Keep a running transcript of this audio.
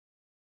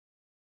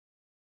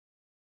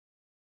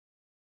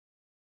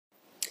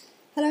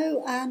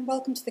Hello and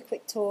welcome to the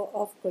quick tour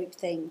of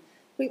groupthing.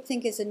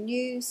 Groupthing is a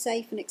new,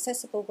 safe and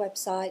accessible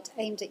website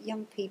aimed at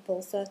young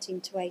people 13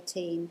 to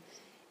 18.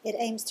 It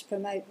aims to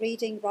promote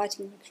reading,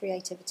 writing and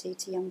creativity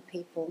to young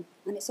people,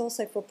 and it's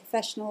also for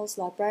professionals,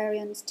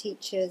 librarians,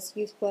 teachers,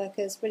 youth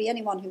workers, really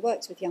anyone who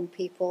works with young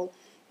people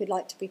who'd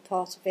like to be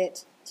part of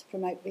it to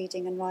promote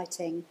reading and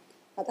writing.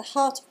 At the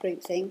heart of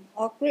groupthing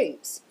are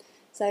groups.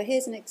 So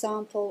here's an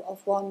example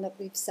of one that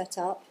we've set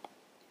up,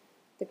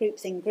 the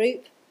groupthing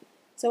group.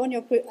 So on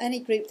your group, any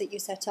group that you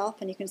set up,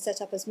 and you can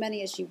set up as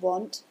many as you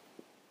want,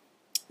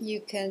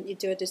 you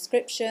do a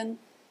description,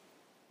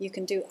 you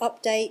can do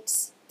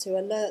updates to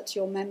alert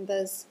your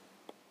members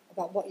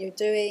about what you're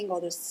doing or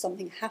there's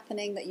something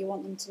happening that you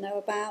want them to know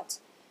about.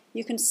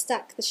 You can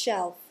stack the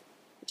shelf,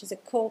 which is a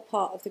core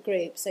part of the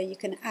group, so you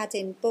can add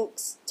in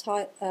books,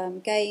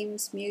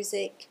 games,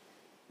 music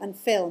and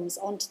films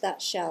onto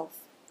that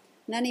shelf.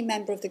 And any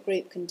member of the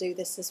group can do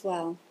this as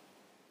well.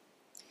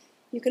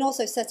 You can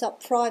also set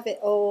up private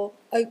or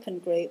open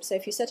groups. So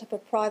if you set up a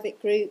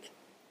private group,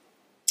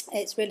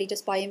 it's really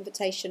just by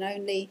invitation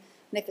only.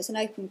 And if it's an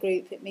open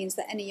group, it means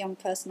that any young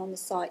person on the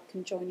site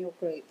can join your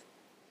group.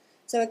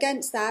 So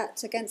against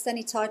that, against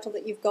any title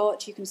that you've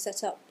got, you can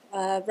set up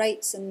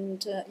rates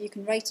and you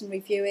can rate and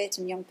review it,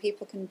 and young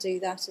people can do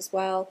that as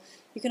well.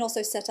 You can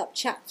also set up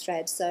chat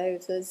threads. So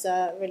if there's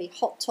a really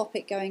hot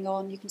topic going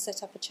on, you can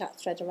set up a chat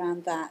thread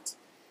around that.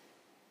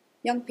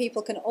 Young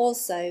people can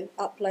also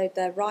upload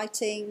their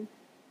writing,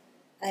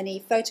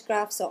 any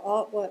photographs or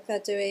artwork they're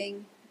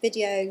doing,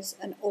 videos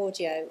and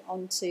audio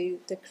onto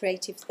the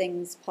creative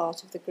things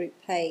part of the group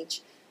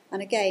page.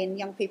 And again,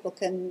 young people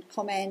can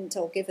comment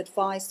or give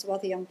advice to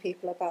other young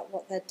people about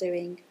what they're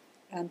doing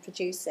and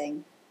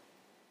producing.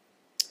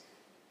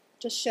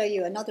 Just show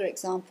you another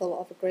example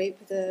of a group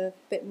with a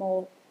bit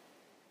more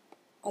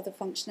other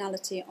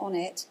functionality on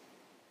it.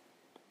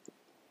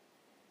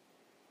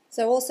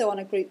 So also on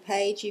a group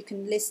page you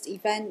can list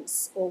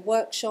events or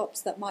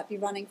workshops that might be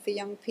running for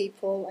young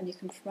people, and you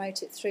can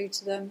promote it through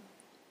to them.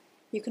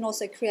 You can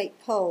also create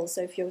polls,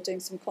 so if you're doing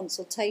some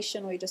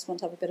consultation or you just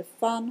want to have a bit of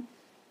fun,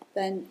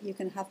 then you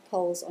can have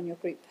polls on your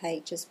group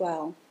page as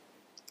well.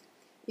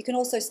 You can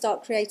also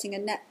start creating a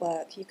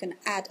network. You can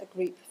add a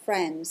group of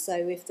friends,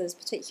 so if there's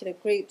particular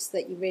groups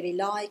that you really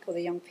like or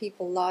the young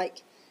people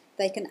like,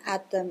 they can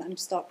add them and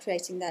start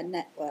creating their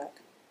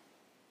network.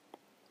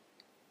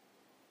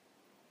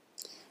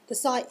 The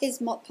site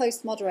is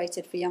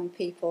post-moderated for young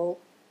people,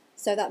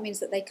 so that means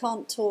that they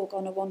can't talk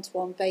on a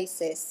one-to-one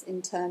basis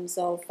in terms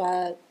of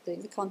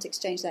they can't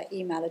exchange their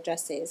email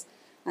addresses,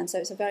 and so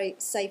it's a very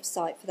safe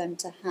site for them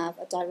to have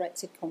a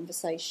directed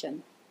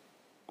conversation.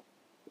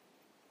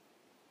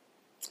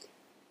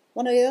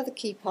 One of the other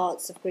key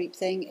parts of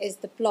groupthing is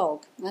the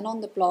blog, and on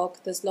the blog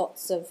there's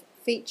lots of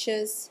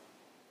features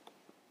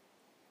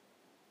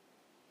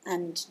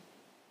and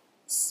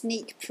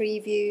sneak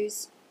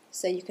previews.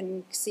 So you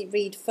can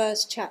read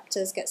first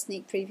chapters, get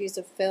sneak previews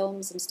of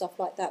films and stuff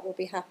like that will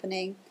be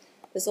happening.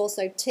 There's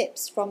also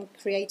tips from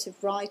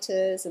creative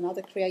writers and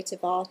other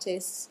creative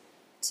artists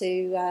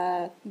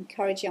to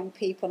encourage young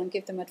people and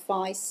give them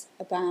advice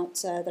about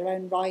their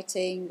own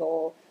writing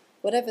or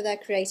whatever they're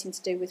creating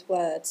to do with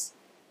words.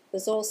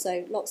 There's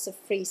also lots of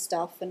free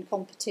stuff and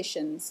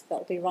competitions that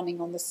will be running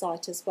on the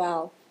site as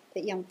well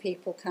that young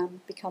people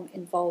can become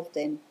involved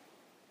in.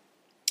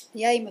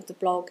 The aim of the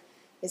blog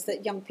is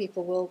that young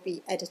people will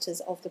be editors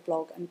of the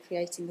blog and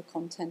creating the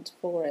content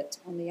for it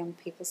on the young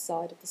people's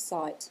side of the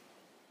site.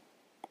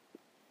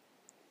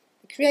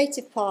 The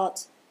creative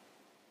part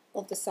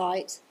of the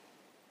site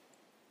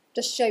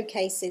just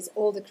showcases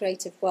all the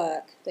creative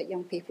work that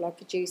young people are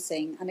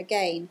producing, and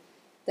again,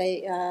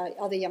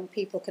 other young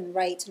people can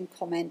rate and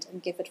comment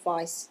and give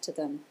advice to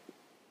them.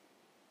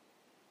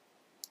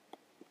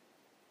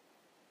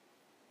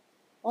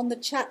 On the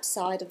chat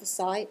side of the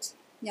site,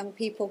 young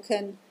people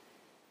can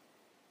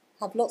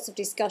have lots of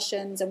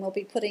discussions, and we'll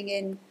be putting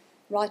in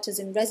writers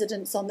in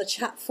residence on the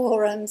chat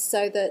forums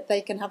so that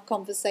they can have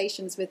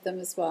conversations with them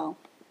as well.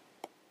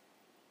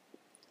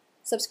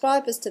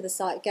 Subscribers to the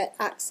site get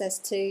access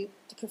to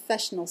the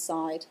professional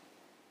side,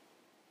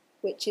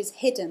 which is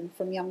hidden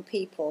from young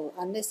people,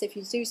 and this, if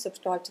you do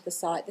subscribe to the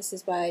site, this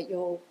is where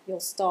you'll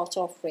start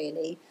off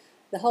really.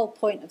 The whole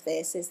point of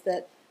this is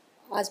that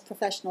as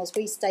professionals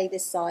we stay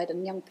this side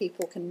and young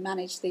people can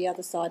manage the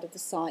other side of the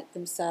site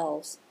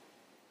themselves.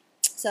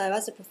 So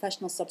as a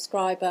professional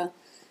subscriber,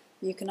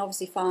 you can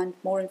obviously find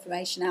more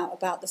information out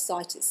about the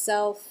site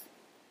itself.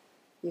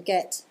 You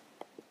get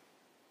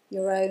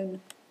your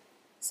own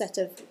set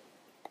of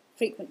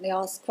frequently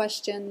asked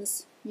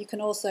questions. You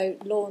can also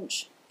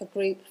launch a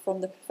group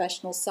from the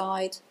professional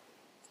side.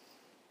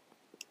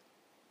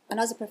 And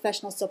as a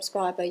professional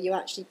subscriber, you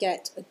actually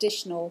get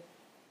additional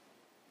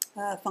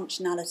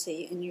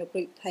functionality in your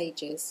group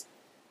pages.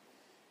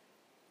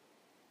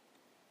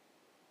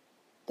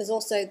 There's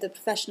also the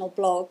professional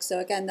blog, so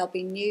again there'll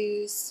be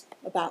news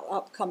about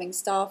upcoming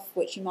stuff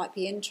which you might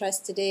be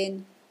interested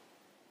in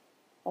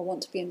or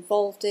want to be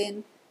involved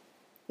in.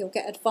 You'll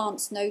get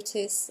advance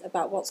notice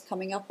about what's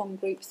coming up on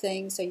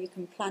groupthing, so you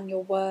can plan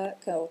your work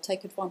or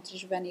take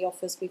advantage of any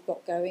offers we've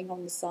got going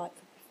on the site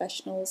for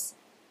professionals.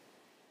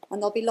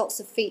 And there'll be lots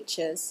of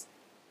features.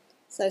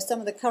 So some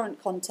of the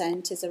current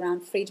content is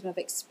around freedom of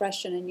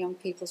expression in young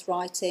people's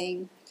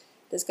writing.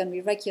 There's going to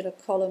be regular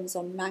columns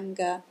on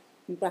manga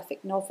and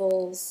graphic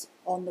novels,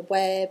 on the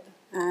web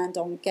and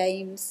on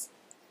games.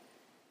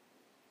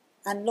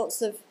 And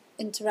lots of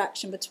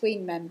interaction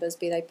between members,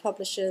 be they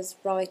publishers,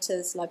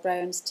 writers,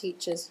 librarians,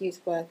 teachers,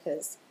 youth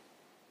workers.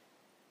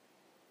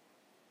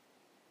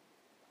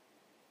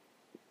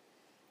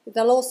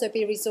 There'll also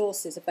be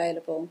resources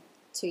available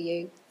to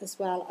you as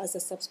well as a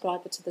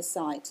subscriber to the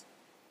site.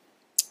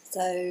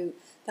 So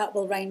that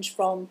will range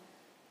from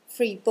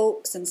free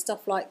books and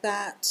stuff like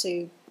that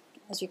to,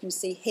 as you can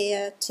see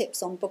here,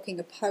 tips on booking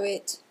a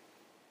poet,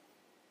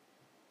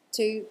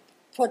 to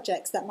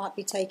projects that might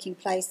be taking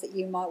place that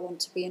you might want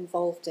to be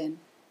involved in.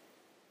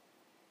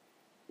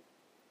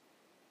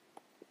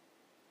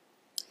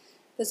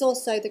 There's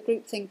also the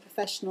groupthing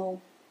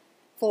professional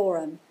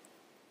forum,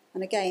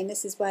 and again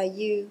this is where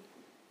you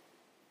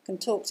can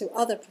talk to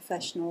other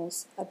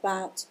professionals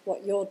about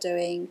what you're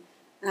doing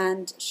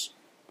and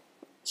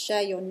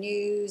share your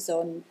news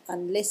and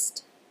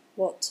list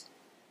what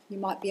you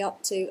might be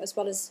up to, as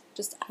well as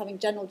just having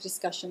general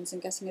discussions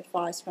and getting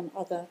advice from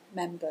other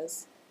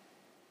members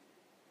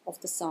of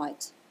the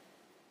site.